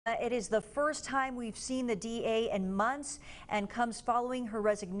It is the first time we've seen the DA in months and comes following her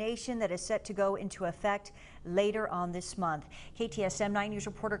resignation that is set to go into effect later on this month. KTSM 9 News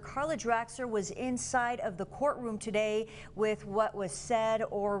reporter Carla Draxler was inside of the courtroom today with what was said,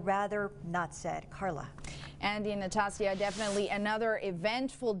 or rather not said. Carla. Andy and Natasha, definitely another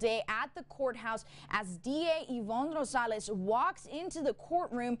eventful day at the courthouse as DA Yvonne Rosales walks into the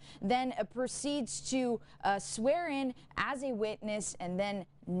courtroom, then proceeds to swear in as a witness and then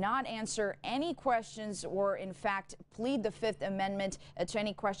not answer any questions or in fact plead the Fifth Amendment to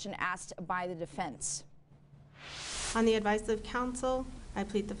any question asked by the defense. On the advice of counsel, I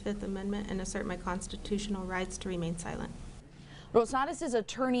plead the Fifth Amendment and assert my constitutional rights to remain silent. Rosales'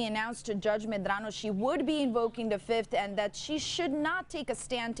 attorney announced to Judge Medrano she would be invoking the Fifth and that she should not take a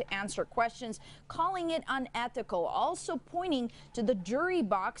stand to answer questions, calling it unethical, also pointing to the jury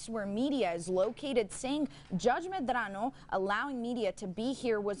box where media is located, saying Judge Medrano allowing media to be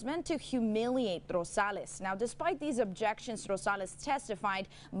here was meant to humiliate Rosales. Now, despite these objections, Rosales testified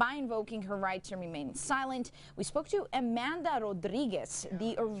by invoking her right to remain silent. We spoke to Amanda Rodriguez,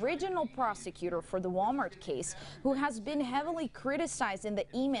 the original prosecutor for the Walmart case, who has been heavily criticized in the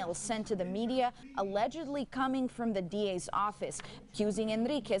emails sent to the media, allegedly coming from the DA's office, accusing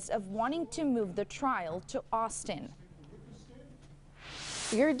Enriquez of wanting to move the trial to Austin.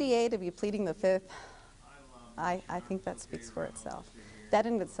 For your DA to be pleading the Fifth, I think that speaks for itself. That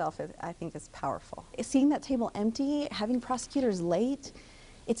in itself, I think, is powerful. Seeing that table empty, having prosecutors late,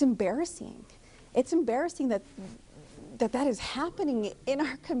 it's embarrassing. It's embarrassing that is happening in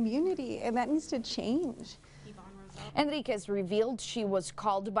our community, and that needs to change. Enriquez revealed she was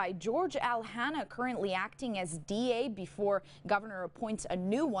called by George Alhana, currently acting as DA before governor appoints a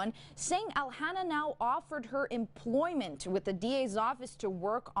new one, saying Alhana now offered her employment with the DA's office to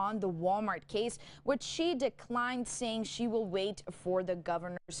work on the Walmart case, which she declined, saying she will wait for the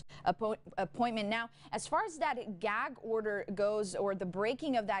governor's appointment. Now, as far as that gag order goes, or the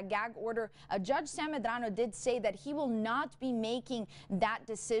breaking of that gag order, Judge Sam Medrano did say that he will not be making that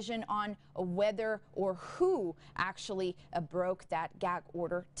decision on whether or who actually broke that gag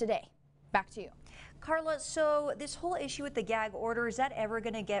order today. Back to you. Carla, so this whole issue with the gag order, is that ever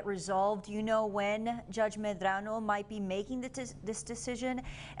going to get resolved? Do you know when Judge Medrano might be making this decision?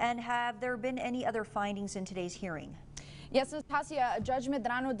 And have there been any other findings in today's hearing? Yes, Natasha, Judge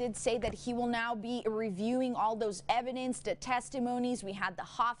Medrano did say that he will now be reviewing all those evidence, the testimonies. We had the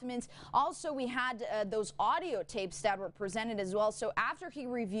Hoffmans. Also, we had those audio tapes that were presented as well. So after he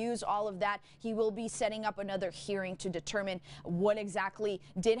reviews all of that, he will be setting up another hearing to determine what exactly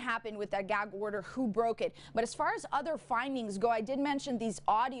did happen with that gag order, who broke it. But as far as other findings go, I did mention these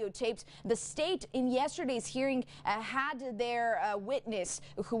audio tapes. The state in yesterday's hearing had their witness,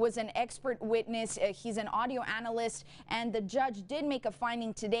 who was an expert witness. He's an audio analyst, and the judge did make a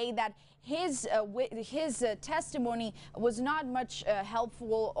finding today that his testimony was not much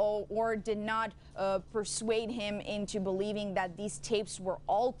helpful or did not persuade him into believing that these tapes were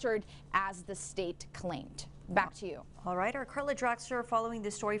altered as the state claimed. Back to you. All right, our Carla Draxler following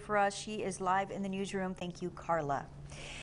this story for us. She is live in the newsroom. Thank you, Carla.